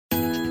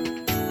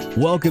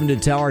Welcome to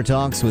Tower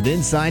Talks with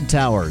Inside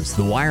Towers,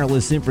 the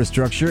wireless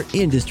infrastructure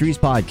industry's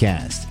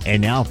podcast.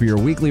 And now for your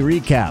weekly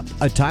recap,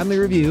 a timely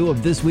review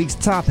of this week's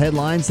top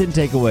headlines and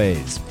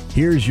takeaways.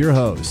 Here's your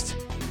host.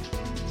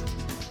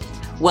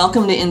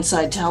 Welcome to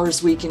Inside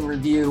Towers Week in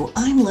Review.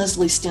 I'm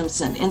Leslie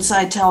Stimson,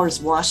 Inside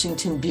Towers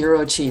Washington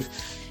Bureau Chief.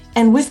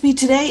 And with me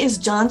today is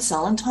John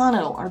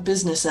Salentano, our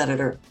business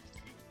editor.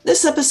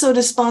 This episode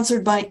is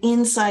sponsored by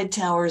Inside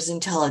Towers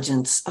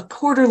Intelligence, a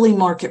quarterly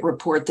market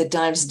report that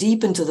dives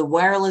deep into the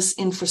wireless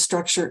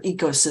infrastructure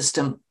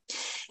ecosystem.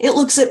 It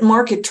looks at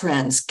market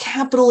trends,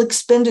 capital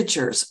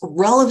expenditures,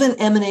 relevant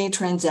M&A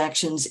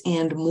transactions,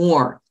 and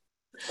more.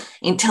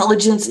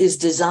 Intelligence is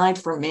designed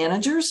for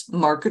managers,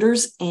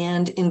 marketers,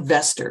 and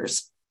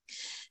investors.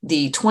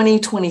 The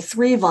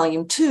 2023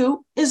 Volume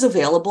 2 is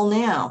available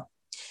now.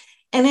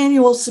 An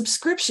annual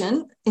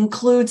subscription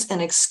includes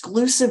an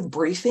exclusive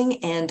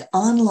briefing and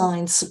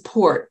online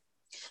support.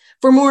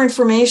 For more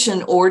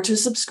information or to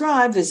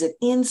subscribe, visit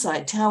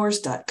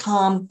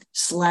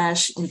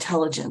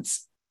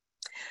insidetowers.com/intelligence.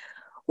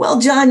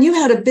 Well, John, you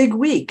had a big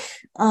week.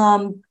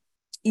 You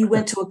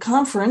went to a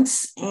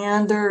conference,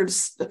 and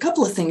there's a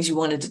couple of things you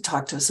wanted to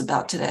talk to us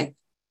about today.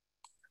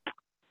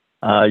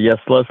 Yes,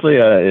 Leslie,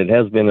 it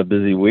has been a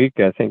busy week.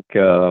 I think,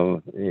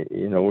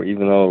 even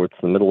though it's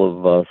the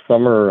middle of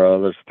summer,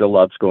 there's still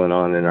lots going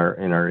on in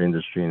our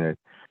industry, and it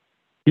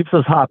keeps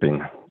us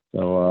hopping.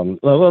 So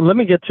let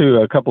me get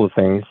to a couple of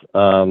things.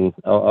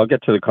 I'll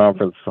get to the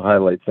conference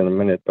highlights in a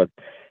minute, but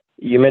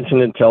you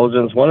mentioned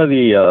intelligence. One of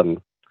the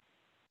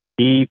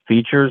key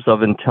features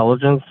of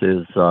intelligence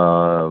is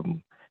our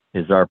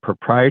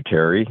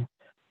proprietary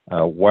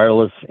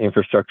Wireless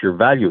Infrastructure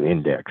Value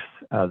Index.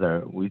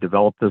 We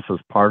developed this as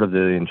part of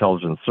the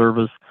intelligence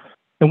service.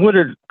 And what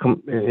it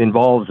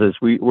involves is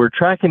we're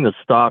tracking the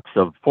stocks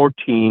of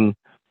 14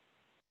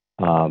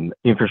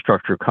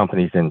 infrastructure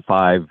companies in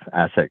 5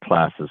 asset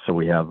classes. So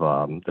we have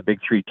the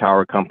big 3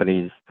 tower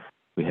companies,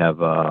 we have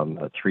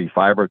 3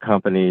 fiber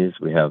companies,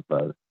 we have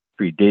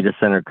 3 data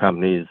center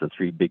companies, the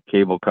 3 big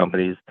cable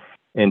companies,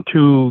 and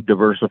 2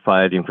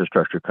 diversified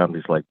infrastructure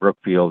companies like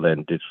Brookfield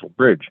and Digital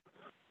Bridge.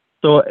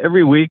 So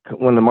every week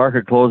when the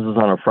market closes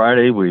on a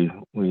Friday, we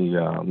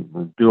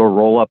do a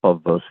roll-up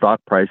of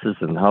stock prices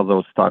and how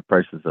those stock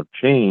prices have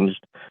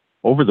changed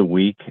over the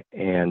week,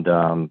 and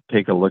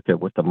take a look at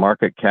what the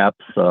market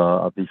caps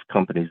of these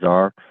companies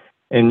are,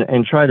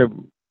 and try to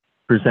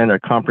present a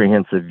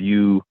comprehensive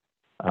view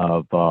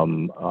of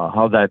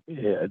how the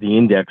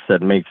index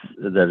that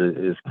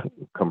is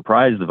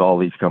comprised of all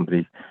these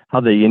companies, how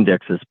the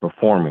index is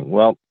performing.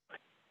 Well,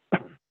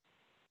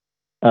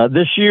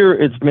 this year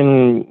it's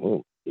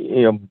been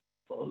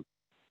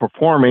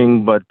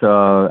performing, but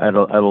at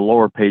a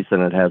lower pace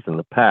than it has in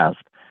the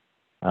past.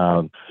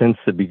 Since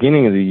the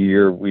beginning of the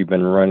year, we've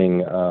been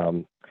running,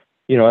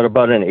 at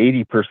about an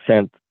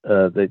 80%.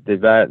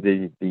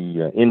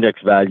 The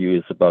index value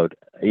is about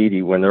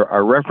 80 when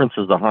our reference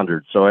is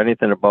 100. So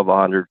anything above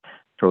 100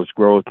 shows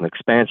growth and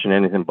expansion.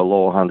 Anything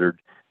below 100,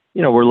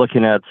 we're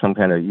looking at some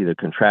kind of either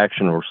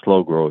contraction or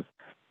slow growth.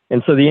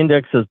 And so the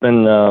index has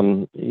been,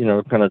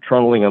 kind of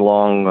trundling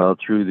along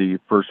through the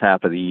first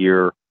half of the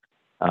year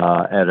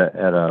at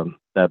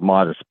that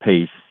modest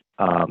pace.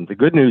 The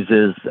good news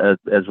is,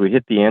 as we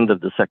hit the end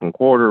of the second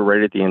quarter,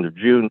 right at the end of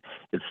June,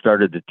 it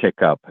started to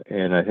tick up.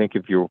 And I think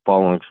if you were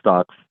following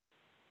stocks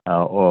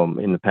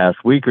in the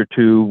past week or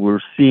two,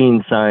 we're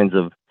seeing signs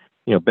of,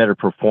 better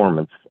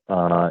performance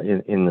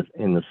in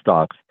the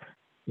stocks,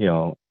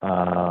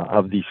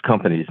 of these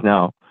companies.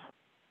 Now,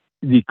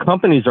 the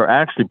companies are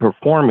actually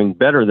performing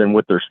better than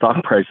what their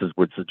stock prices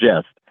would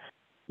suggest.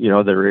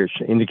 They're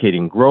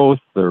indicating growth.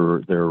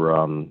 Their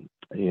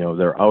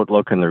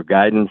outlook and their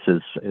guidance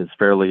is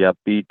fairly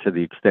upbeat to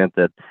the extent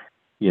that,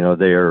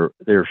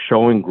 they're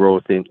showing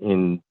growth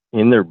in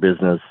their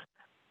business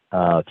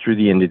through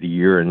the end of the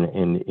year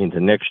and into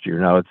next year.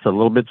 Now, it's a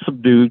little bit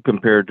subdued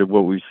compared to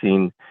what we've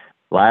seen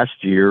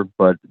last year,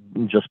 but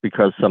just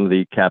because some of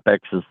the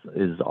CapEx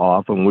is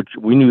off, and which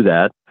we knew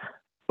that.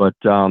 But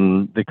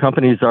the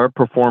companies are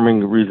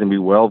performing reasonably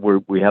well.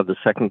 We have the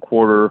second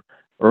quarter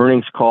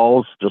earnings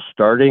calls just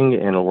starting,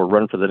 and it will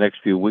run for the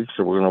next few weeks,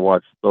 so we're going to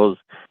watch those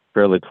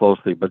fairly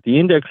closely. But the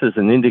index is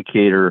an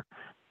indicator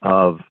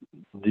of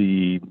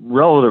the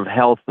relative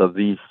health of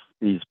these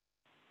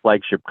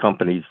flagship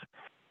companies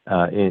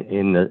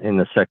in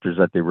the sectors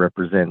that they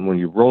represent. When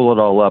you roll it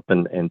all up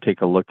and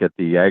take a look at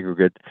the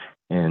aggregate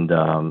and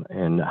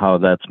how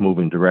that's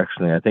moving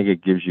directionally, I think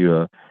it gives you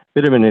a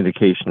bit of an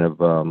indication of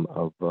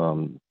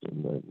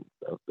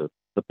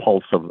the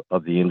pulse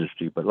of the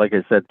industry. But like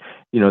I said,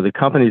 the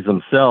companies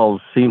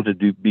themselves seem to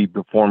be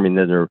performing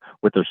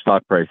what their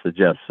stock price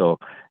suggests. So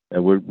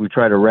we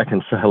try to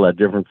reconcile that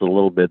difference a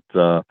little bit.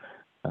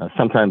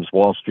 Sometimes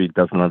Wall Street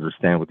doesn't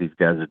understand what these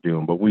guys are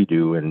doing, but we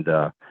do, and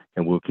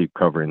we'll keep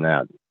covering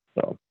that.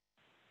 So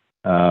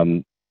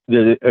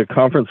the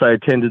conference I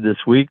attended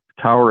this week,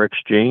 Tower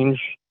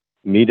Exchange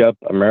Meetup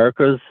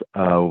Americas,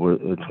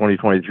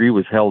 2023,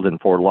 was held in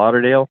Fort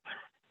Lauderdale.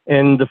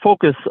 And the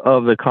focus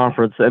of the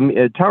conference, I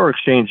mean, Tower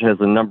Exchange has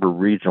a number of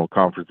regional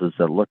conferences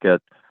that look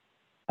at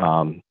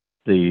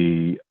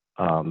the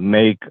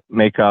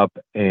makeup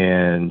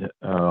and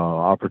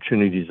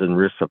opportunities and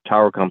risks of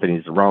tower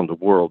companies around the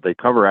world. They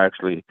cover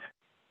actually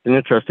an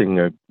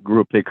interesting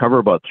group. They cover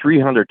about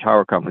 300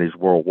 tower companies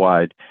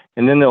worldwide,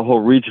 and then they'll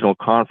hold regional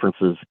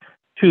conferences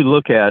to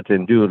look at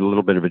and do a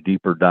little bit of a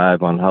deeper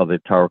dive on how the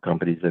tower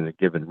companies in a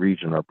given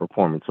region are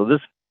performing. So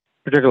this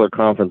particular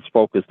conference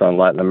focused on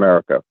Latin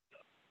America,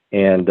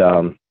 and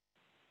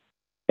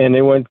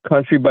they went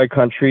country by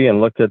country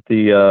and looked at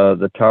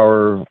the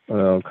tower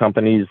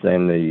companies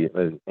and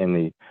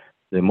the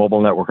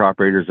mobile network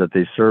operators that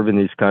they serve in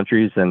these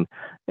countries, and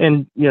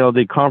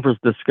the conference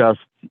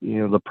discussed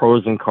the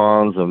pros and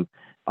cons of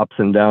ups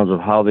and downs of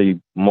how the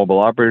mobile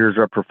operators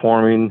are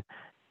performing,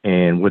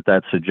 and what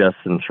that suggests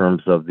in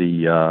terms of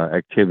the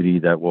activity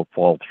that will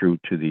fall through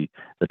to the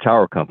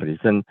tower companies.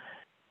 And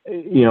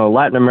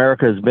Latin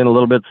America has been a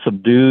little bit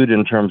subdued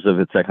in terms of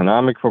its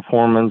economic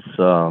performance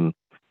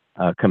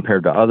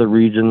compared to other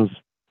regions,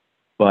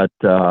 but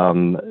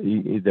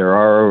there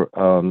are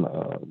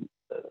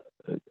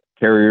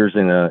carriers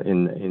in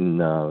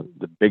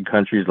the big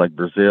countries like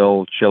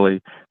Brazil,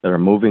 Chile, that are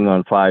moving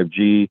on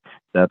 5G.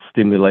 That's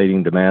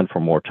stimulating demand for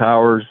more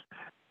towers.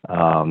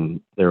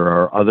 There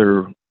are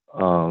other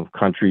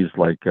countries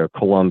like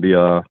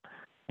Colombia,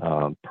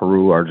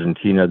 Peru,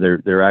 Argentina.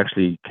 They're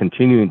actually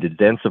continuing to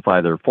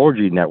densify their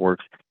 4G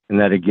networks, and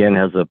that again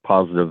has a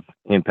positive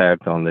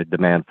impact on the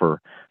demand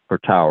for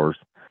towers.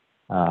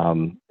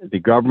 The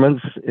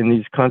governments in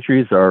these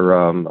countries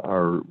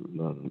are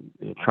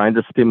trying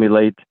to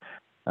stimulate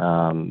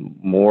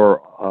more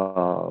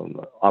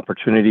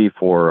opportunity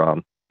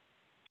for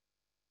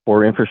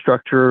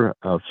infrastructure.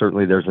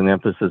 Certainly, there's an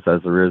emphasis,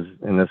 as there is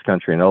in this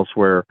country and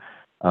elsewhere,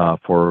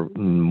 for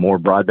more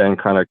broadband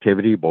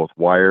connectivity, both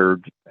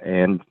wired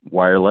and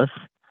wireless,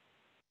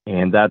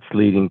 and that's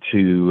leading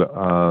to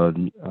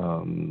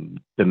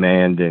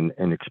demand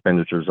and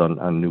expenditures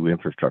on new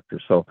infrastructure.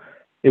 So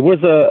it was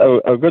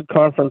a good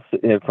conference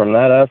from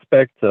that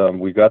aspect.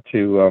 We got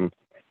to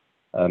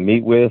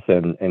meet with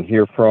and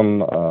hear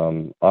from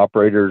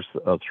operators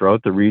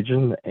throughout the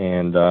region,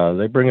 and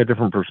they bring a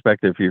different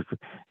perspective.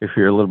 If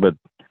you're a little bit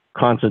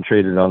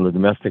concentrated on the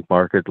domestic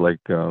market, like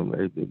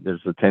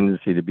there's a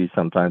tendency to be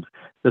sometimes,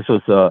 this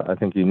was, I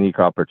think, a unique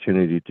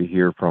opportunity to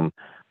hear from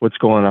what's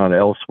going on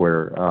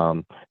elsewhere.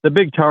 The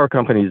big tower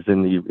companies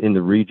in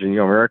the region,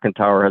 American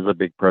Tower has a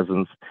big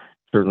presence.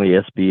 Certainly,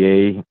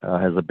 SBA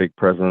has a big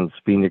presence.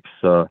 Phoenix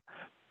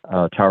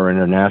Tower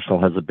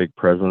International has a big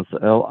presence,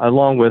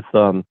 along with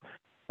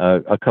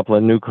a couple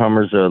of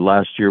newcomers.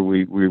 Last year,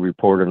 we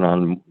reported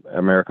on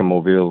American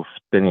Mobile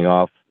spinning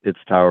off its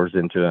towers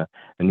into a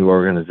new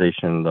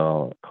organization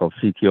called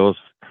CTOS.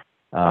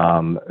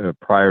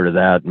 Prior to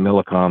that,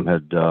 Millicom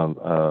had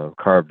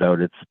carved out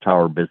its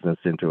tower business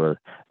into a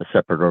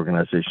separate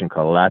organization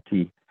called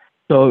LATI.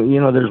 So,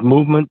 there's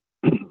movement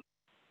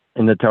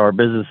in the tower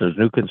business. There's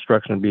new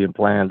construction being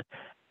planned,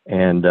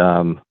 and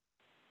the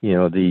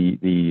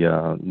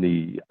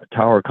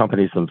tower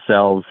companies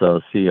themselves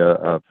see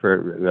a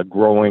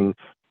growing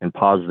and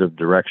positive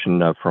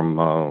direction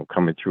from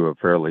coming through a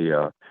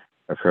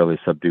fairly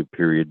subdued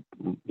period.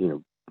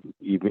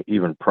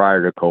 Even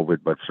prior to COVID,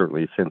 but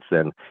certainly since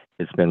then,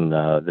 it's been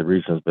the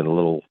region has been a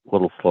little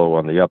slow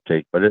on the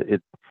uptake. But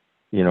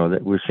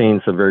we're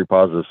seeing some very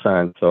positive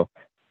signs. So,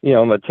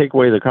 the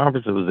takeaway of the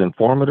conference, it was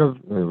informative,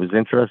 it was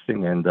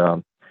interesting, and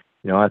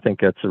I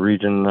think that's a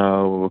region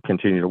we'll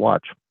continue to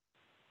watch.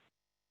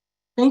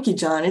 Thank you,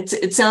 John.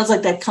 It sounds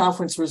like that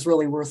conference was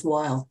really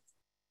worthwhile.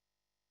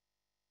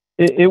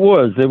 It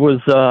was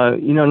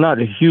not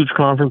a huge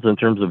conference in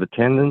terms of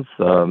attendance.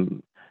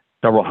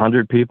 Several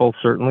hundred people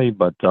certainly,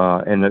 but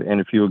and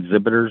a few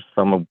exhibitors,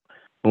 some of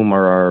whom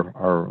are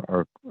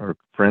our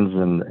friends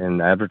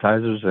and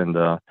advertisers, and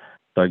so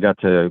I got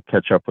to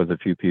catch up with a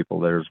few people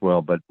there as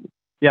well. But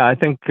yeah, I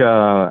think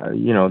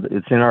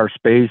it's in our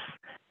space.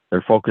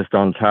 They're focused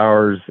on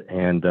towers,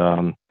 and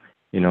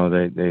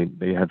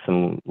they had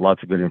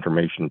lots of good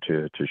information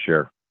to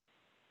share.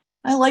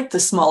 I like the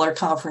smaller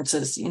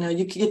conferences.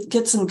 You can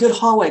get some good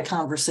hallway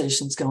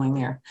conversations going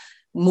there.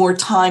 More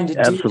time to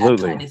do that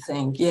kind of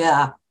thing.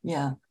 Yeah.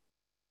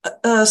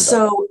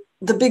 So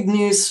the big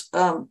news,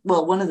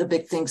 one of the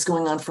big things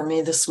going on for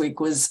me this week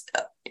was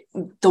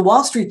the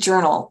Wall Street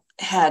Journal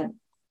had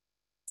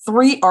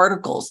 3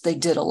 articles. They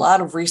did a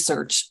lot of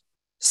research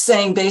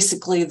saying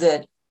basically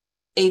that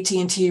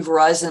AT&T,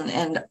 Verizon,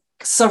 and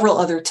several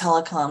other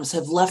telecoms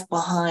have left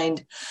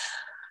behind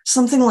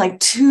something like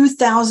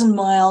 2,000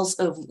 miles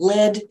of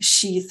lead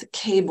sheath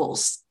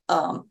cables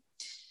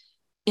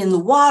in the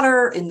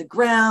water, in the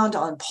ground,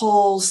 on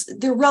poles.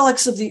 They're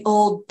relics of the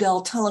old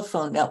Bell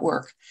telephone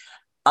network.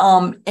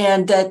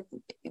 And that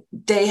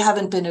they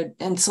haven't been,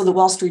 and so the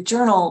Wall Street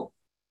Journal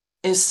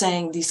is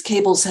saying these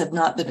cables have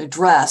not been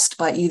addressed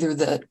by either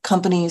the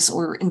companies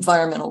or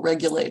environmental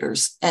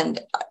regulators.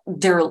 And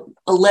they're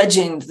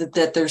alleging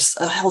that there's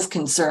a health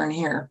concern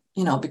here,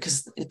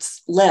 because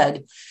it's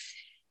lead.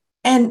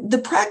 And the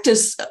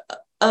practice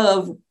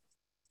of,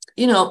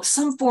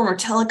 some former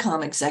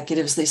telecom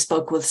executives they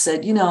spoke with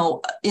said,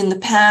 in the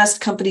past,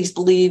 companies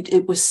believed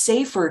it was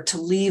safer to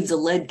leave the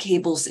lead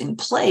cables in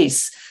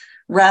place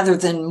rather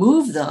than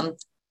move them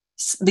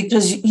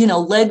because,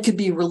 lead could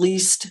be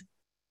released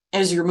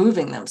as you're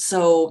moving them.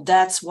 So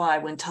that's why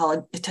when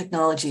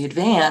technology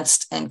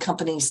advanced and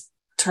companies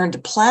turned to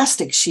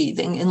plastic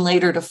sheathing and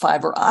later to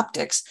fiber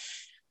optics,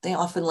 they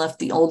often left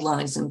the old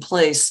lines in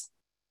place.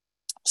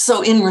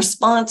 So in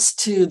response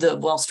to the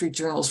Wall Street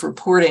Journal's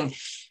reporting,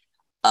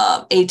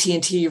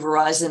 AT&T,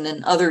 Verizon,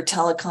 and other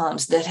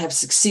telecoms that have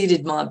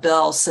succeeded Ma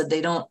Bell said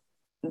they don't,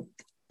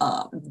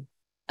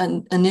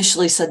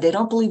 initially said they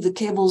don't believe the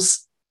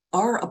cables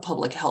are a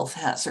public health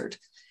hazard.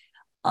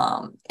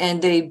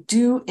 And they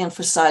do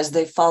emphasize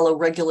they follow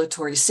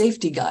regulatory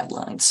safety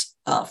guidelines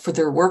for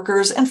their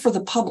workers and for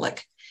the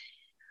public.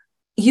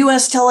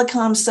 US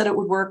Telecom said it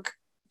would work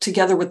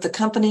together with the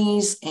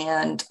companies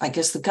and I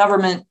guess the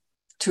government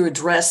to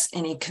address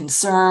any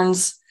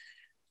concerns.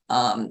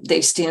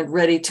 They stand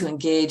ready to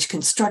engage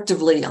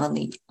constructively on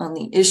the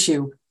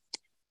issue.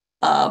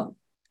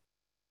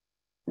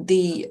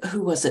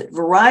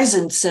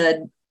 Verizon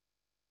said,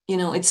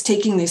 it's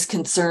taking these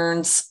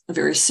concerns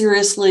very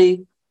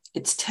seriously.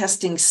 It's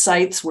testing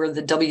sites where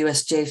the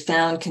WSJ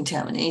found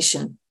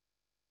contamination.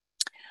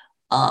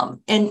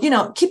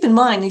 And keep in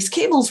mind, these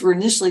cables were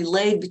initially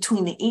laid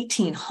between the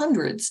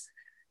 1800s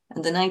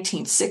and the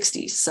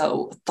 1960s.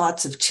 So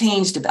thoughts have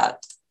changed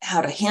about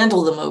how to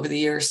handle them over the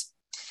years.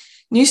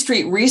 New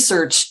Street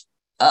Research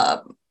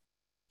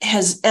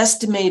has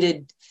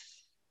estimated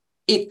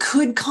it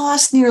could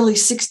cost nearly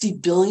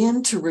 $60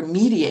 billion to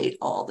remediate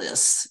all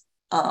this.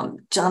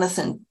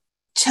 Jonathan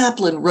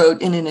Chaplin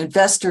wrote in an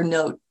investor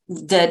note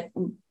that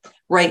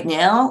right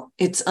now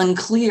it's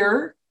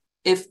unclear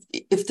if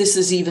this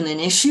is even an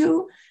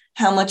issue,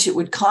 how much it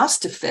would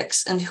cost to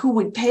fix, and who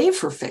would pay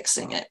for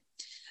fixing it.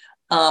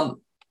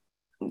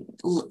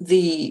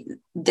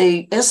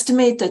 They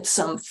estimate that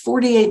some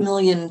 48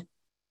 million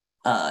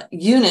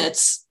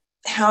units,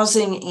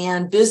 housing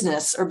and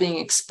business, are being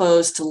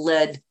exposed to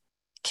lead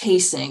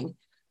casing,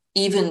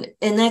 and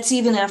that's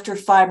even after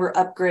fiber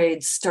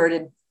upgrades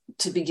started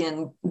to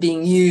begin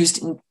being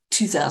used in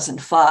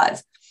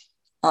 2005.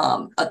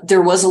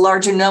 There was a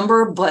larger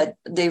number, but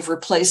they've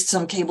replaced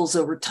some cables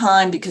over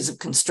time because of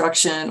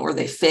construction, or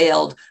they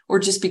failed, or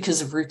just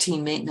because of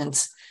routine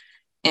maintenance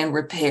and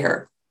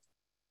repair.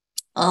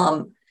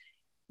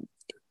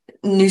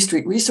 New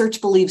Street Research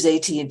believes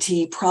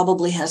AT&T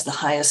probably has the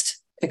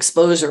highest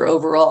exposure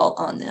overall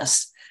on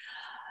this.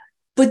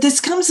 But this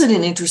comes at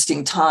an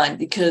interesting time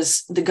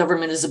because the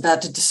government is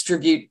about to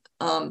distribute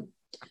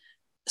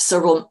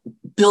several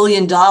 $1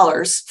 billion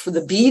for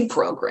the BEAD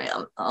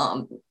program.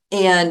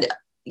 And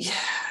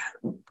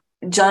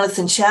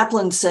Jonathan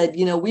Chaplin said,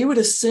 we would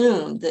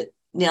assume that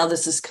now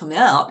this has come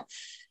out,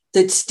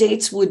 that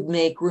states would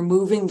make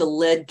removing the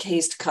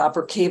lead-cased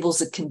copper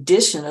cables a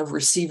condition of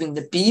receiving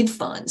the BEAD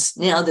funds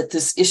now that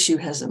this issue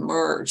has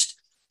emerged.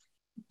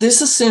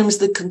 This assumes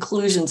the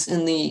conclusions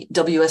in the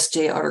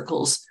WSJ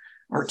articles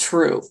are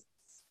true.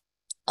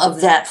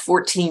 Of that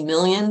 14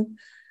 million,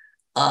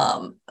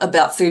 about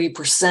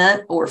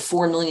 30% or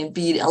 4 million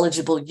BEAD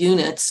eligible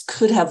units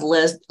could have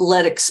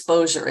lead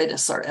exposure,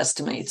 NSR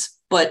estimates.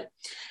 But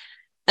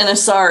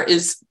NSR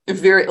is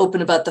very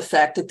open about the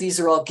fact that these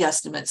are all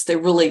guesstimates.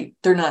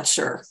 They're not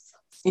sure,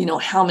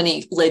 how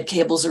many lead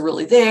cables are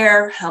really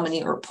there, how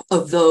many are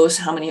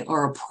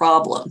a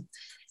problem,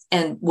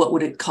 and what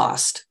would it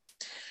cost.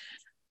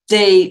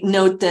 They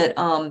note that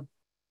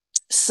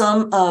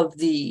some of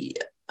the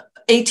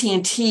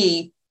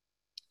AT&T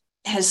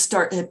has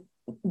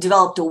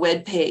developed a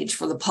web page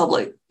for the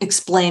public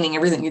explaining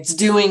everything it's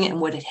doing and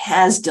what it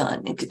has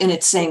done. And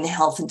it's saying the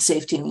health and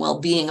safety and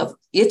well-being of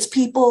its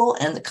people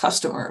and the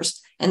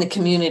customers and the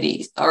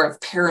community are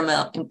of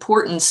paramount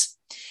importance.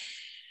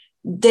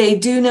 They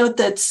do note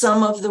that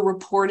some of the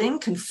reporting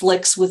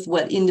conflicts with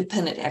what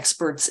independent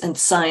experts and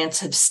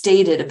science have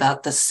stated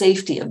about the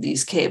safety of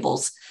these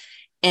cables.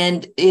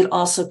 And it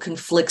also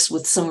conflicts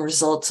with some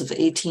results of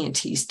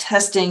AT&T's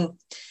testing.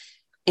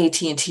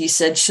 AT&T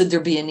said, should there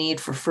be a need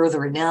for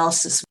further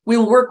analysis, we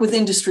will work with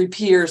industry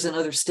peers and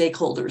other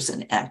stakeholders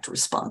and act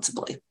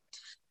responsibly.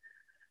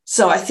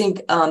 So I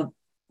think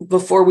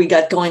before we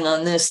got going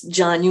on this,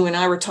 John, you and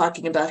I were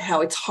talking about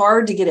how it's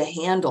hard to get a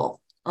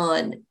handle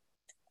on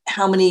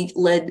how many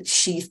lead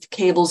sheathed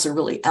cables are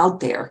really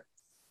out there.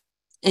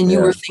 And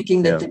you were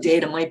thinking that the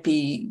data might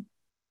be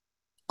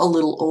a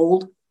little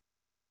old.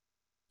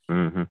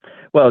 Mm-hmm.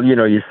 Well,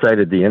 you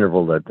cited the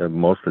interval that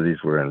most of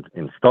these were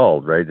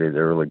installed, right? They're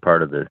early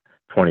part of the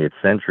 20th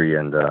century.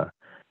 And,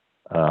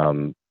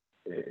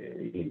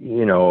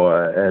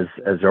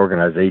 as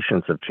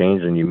organizations have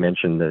changed, and you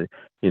mentioned the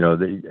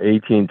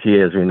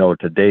AT&T, as we know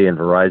today, and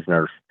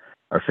Verizon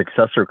are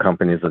successor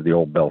companies of the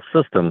old Bell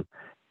system.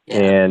 Yeah.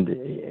 And,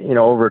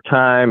 over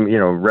time,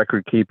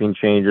 record keeping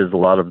changes. A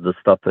lot of the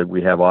stuff that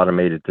we have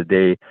automated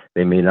today,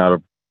 they may not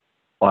have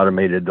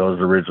automated those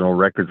original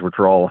records, which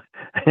were all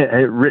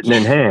written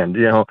in hand,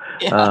 Yeah.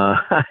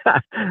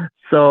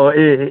 So,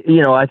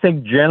 I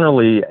think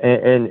generally,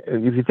 and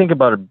if you think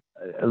about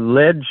a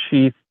lead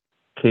sheath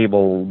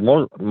cable,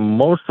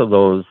 most of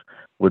those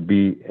would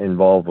be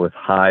involved with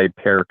high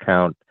pair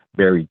count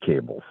buried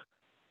cables.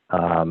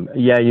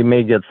 Yeah, you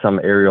may get some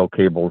aerial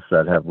cables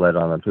that have lead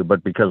on them too,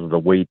 but because of the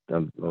weight,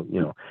 so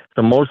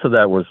most of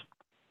that was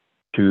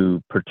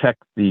to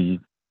protect the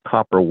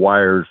copper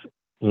wires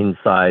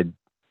inside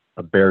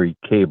a buried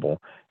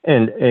cable.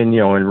 And in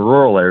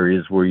rural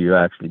areas where you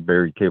actually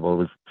bury cable, it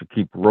was to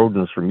keep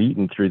rodents from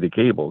eating through the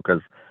cable,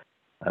 because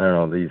I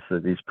don't know,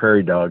 these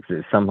prairie dogs,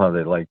 somehow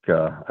they like,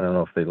 I don't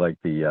know if they like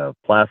the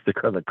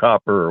plastic or the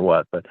copper or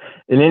what, but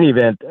in any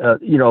event,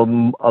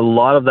 a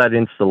lot of that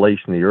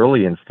installation, the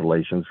early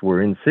installations,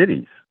 were in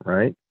cities,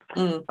 right?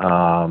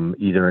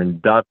 Either in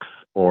ducts,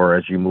 or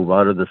as you move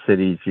out of the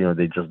cities,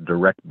 they just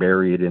direct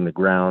bury it in the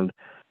ground.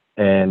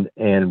 And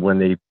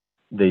when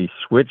they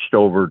switched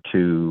over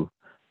to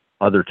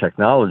other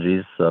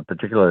technologies,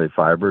 particularly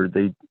fiber,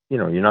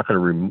 you're not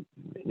going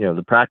to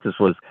the practice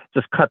was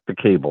just cut the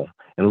cable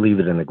and leave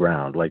it in the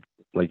ground, like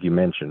you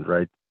mentioned,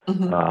 right?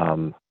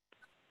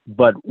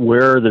 But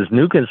where there's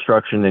new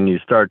construction and you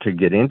start to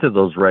get into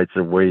those rights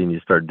of way and you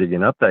start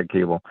digging up that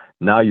cable,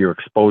 now you're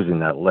exposing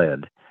that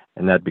lead,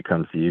 and that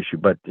becomes the issue.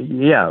 But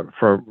yeah,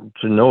 to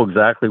know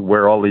exactly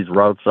where all these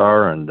routes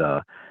are and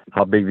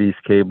how big these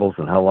cables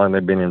and how long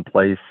they've been in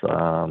place,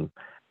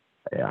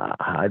 yeah,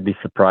 I'd be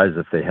surprised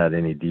if they had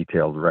any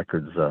detailed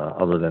records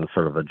other than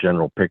sort of a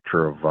general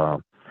picture of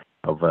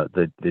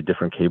the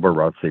different cable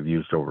routes they've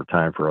used over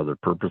time for other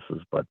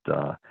purposes. But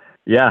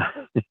yeah,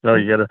 you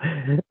gotta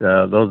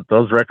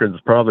those records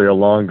probably are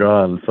long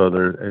gone. So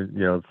they're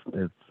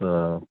it's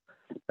a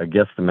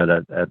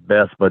guesstimate at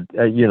best. But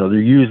they're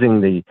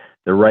using the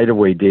right of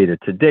way data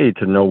today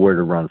to know where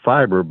to run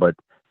fiber. But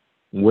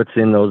what's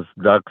in those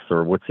ducts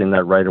or what's in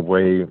that right of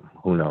way,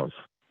 who knows?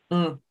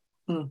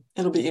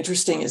 It'll be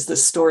interesting as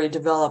this story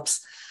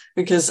develops,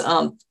 because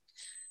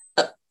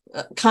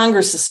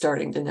Congress is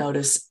starting to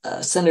notice.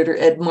 Senator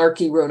Ed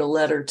Markey wrote a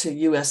letter to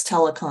U.S.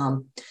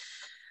 Telecom.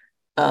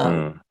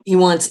 He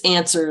wants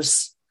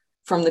answers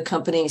from the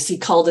companies. He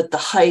called it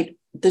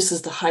this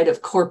is the height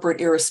of corporate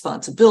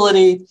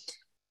irresponsibility.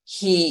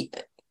 He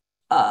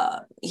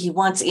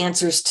wants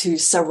answers to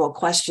several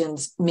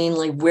questions,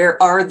 mainly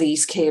where are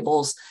these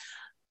cables?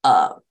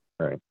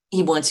 Right.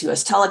 He wants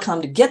U.S.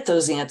 Telecom to get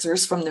those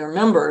answers from their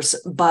members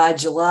by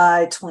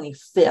July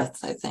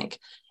 25th, I think.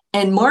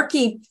 And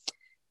Markey,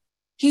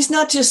 he's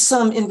not just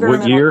some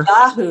environmental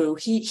yahoo.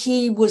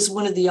 He was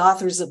one of the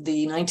authors of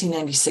the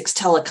 1996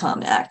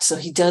 Telecom Act, so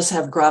he does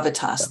have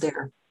gravitas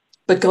there.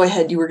 But go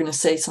ahead, you were going to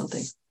say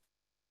something.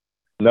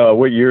 No,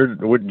 what year?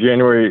 What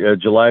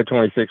July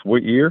 26th?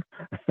 What year?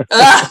 Because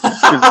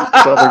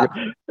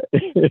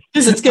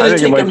it's going to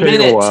take a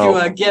minute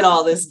to get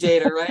all this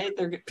data, right?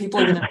 People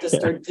are going to have to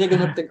start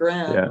digging up the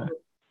ground.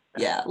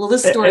 Yeah. Well,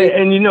 this story,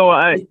 and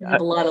I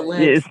have a lot of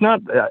links. It's not.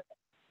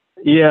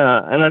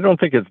 Yeah, and I don't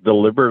think it's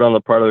deliberate on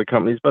the part of the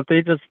companies, but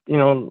they just,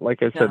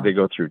 like I said, they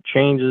go through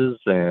changes,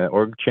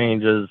 org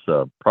changes,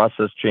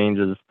 process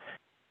changes,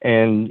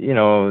 and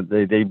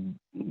they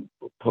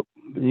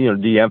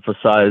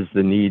de-emphasize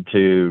the need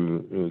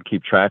to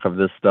keep track of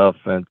this stuff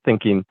and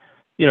thinking,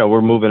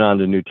 we're moving on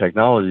to new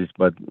technologies,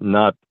 but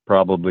not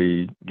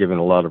probably giving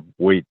a lot of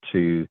weight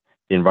to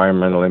the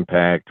environmental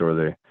impact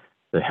or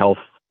the health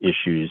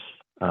issues.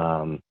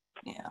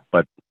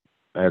 But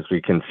as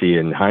we can see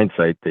in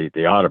hindsight,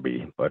 they ought to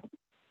be. But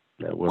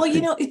well,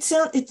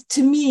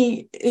 to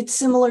me, it's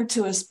similar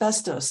to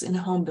asbestos in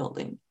home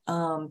building.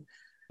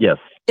 Yes.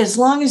 As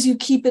long as you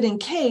keep it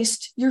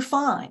encased, you're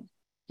fine.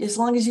 As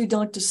long as you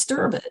don't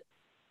disturb it.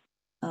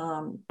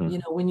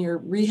 When you're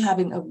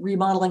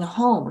remodeling a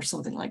home or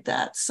something like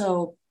that.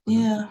 So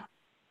yeah,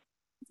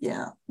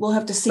 we'll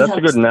have to see. That's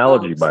a good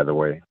analogy, by the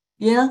way.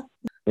 Yeah.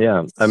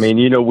 Yeah. I mean,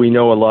 we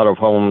know a lot of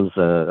homes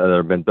that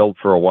have been built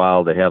for a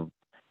while. They have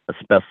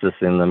asbestos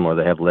in them, or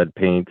they have lead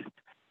paint.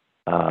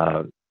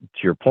 To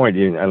your point,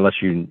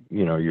 unless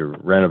you're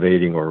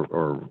renovating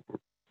or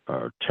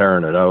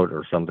tearing it out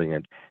or something,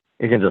 it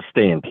can just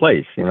stay in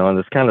place. And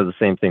it's kind of the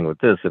same thing with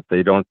this. If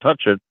they don't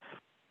touch it,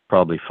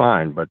 probably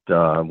fine. But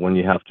when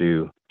you have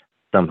to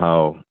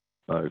somehow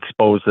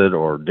expose it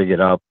or dig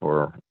it up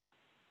or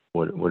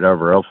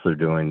whatever else they're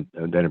doing,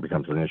 then it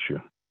becomes an issue.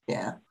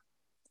 Yeah.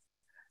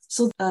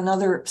 So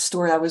another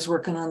story I was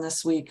working on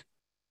this week,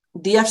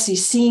 the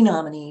FCC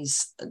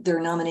nominees,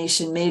 their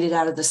nomination made it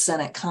out of the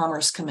Senate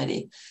Commerce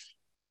Committee,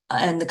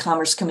 and the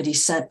Commerce Committee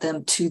sent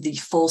them to the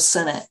full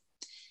Senate.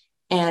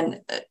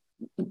 And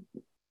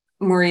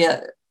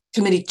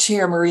Committee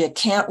Chair Maria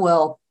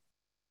Cantwell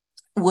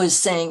was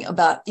saying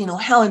about,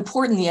 how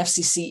important the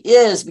FCC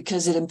is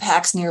because it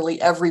impacts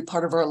nearly every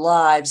part of our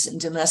lives and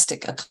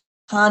domestic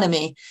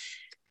economy.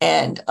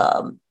 And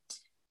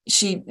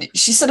she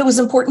said it was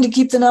important to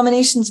keep the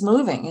nominations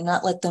moving and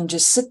not let them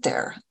just sit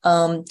there.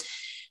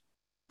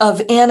 Of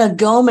Anna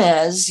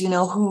Gomez,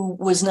 who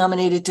was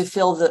nominated to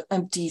fill the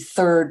empty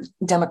third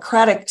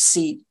Democratic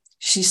seat,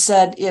 She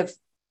said if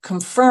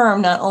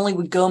confirmed, not only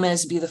would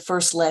Gomez be the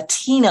first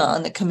Latina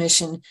on the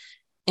commission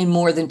in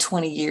more than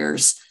 20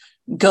 years,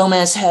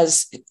 Gomez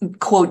has,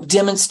 quote,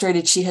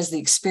 demonstrated she has the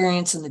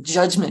experience and the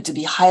judgment to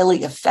be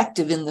highly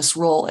effective in this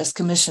role as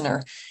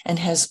commissioner and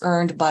has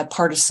earned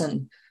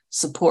bipartisan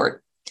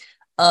support.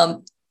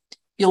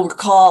 You'll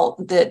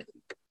recall that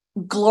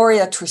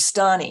Gloria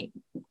Tristani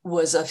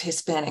was of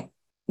Hispanic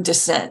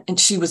descent, and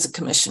she was a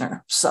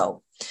commissioner.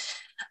 So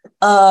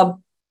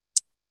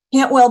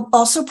Cantwell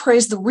also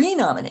praised the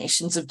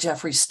renominations of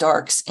Jeffrey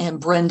Starks and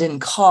Brendan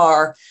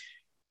Carr.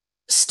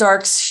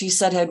 Starks, she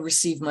said, had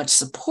received much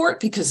support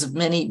because of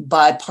many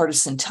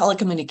bipartisan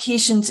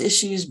telecommunications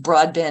issues,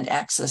 broadband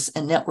access,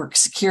 and network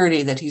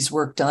security that he's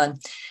worked on.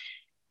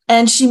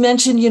 And she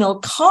mentioned,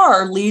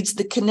 Carr leads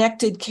the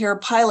Connected Care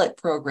Pilot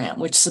Program,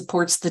 which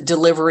supports the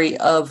delivery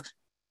of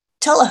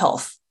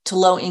telehealth to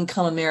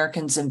low-income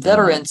Americans and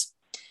veterans.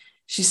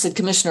 She said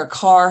Commissioner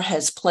Carr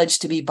has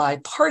pledged to be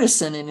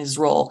bipartisan in his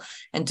role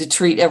and to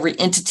treat every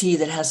entity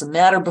that has a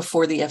matter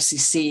before the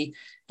FCC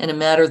in a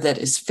matter that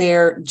is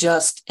fair,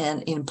 just,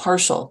 and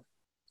impartial.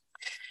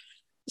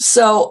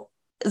 So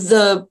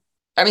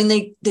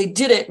they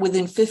did it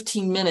within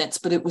 15 minutes,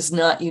 but it was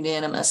not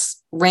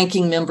unanimous.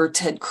 Ranking member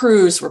Ted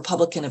Cruz,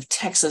 Republican of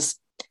Texas,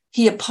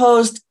 he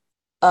opposed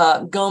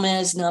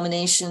Gomez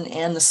nomination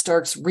and the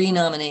Starks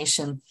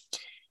renomination.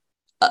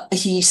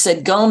 He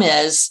said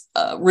Gomez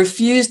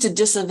refused to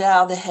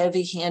disavow the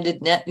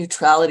heavy-handed net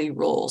neutrality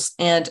rules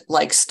and,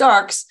 like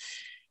Starks,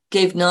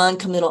 gave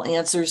non-committal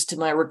answers to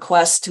my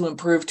requests to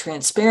improve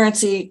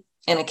transparency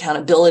and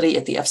accountability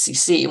at the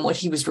FCC. And what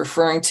he was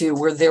referring to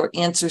were their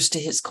answers to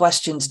his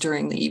questions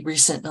during the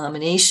recent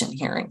nomination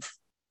hearing.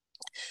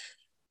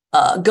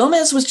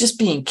 Gomez was just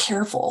being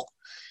careful.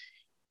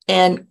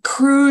 And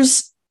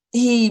Cruz,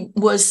 he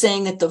was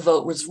saying that the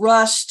vote was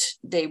rushed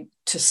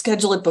to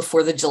schedule it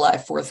before the July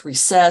 4th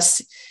recess.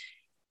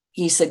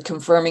 He said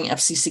confirming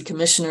FCC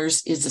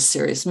commissioners is a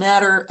serious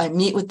matter. I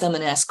meet with them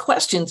and ask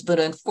questions, but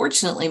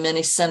unfortunately,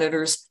 many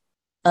senators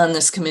on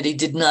this committee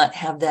did not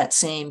have that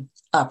same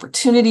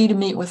opportunity to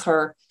meet with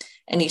her.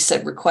 And he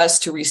said requests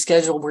to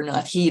reschedule were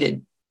not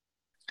heeded.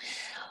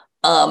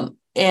 So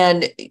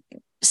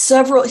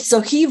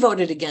he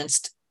voted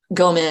against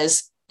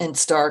Gomez and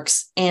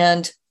Starks,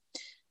 and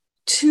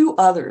two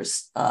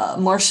others,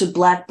 Marsha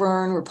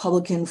Blackburn,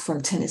 Republican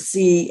from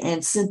Tennessee,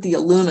 and Cynthia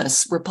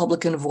Loomis,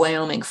 Republican of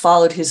Wyoming,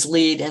 followed his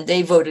lead, and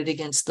they voted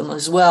against them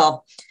as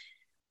well.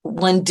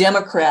 One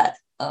Democrat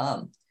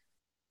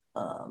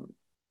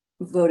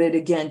voted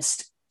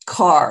against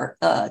Carr,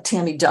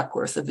 Tammy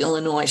Duckworth of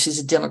Illinois. She's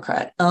a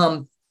Democrat.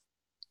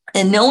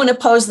 And no one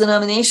opposed the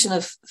nomination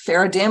of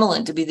Farah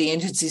Damelin to be the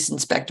agency's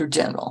inspector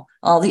general.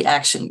 All the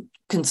action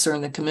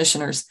concerned the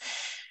commissioners.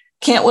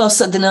 Cantwell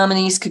said the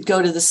nominees could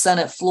go to the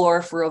Senate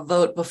floor for a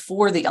vote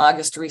before the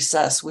August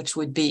recess, which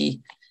would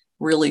be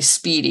really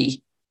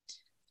speedy.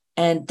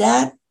 And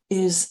that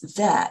is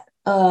that.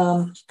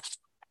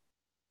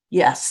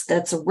 Yes,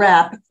 that's a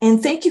wrap.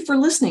 And thank you for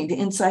listening to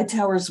Inside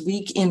Towers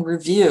Week in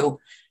Review.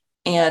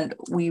 And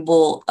we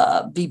will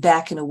be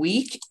back in a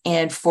week.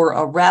 And for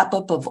a wrap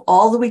up of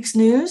all the week's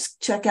news,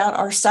 check out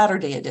our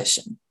Saturday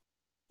edition.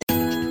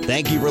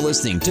 Thank you for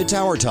listening to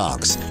Tower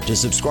Talks. To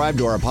subscribe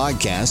to our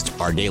podcast,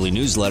 our daily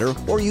newsletter,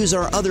 or use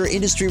our other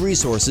industry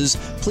resources,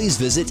 please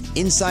visit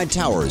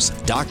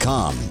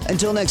InsideTowers.com.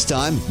 Until next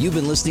time, you've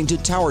been listening to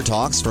Tower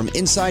Talks from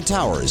Inside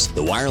Towers,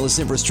 the wireless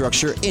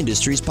infrastructure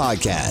industry's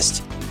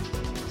podcast.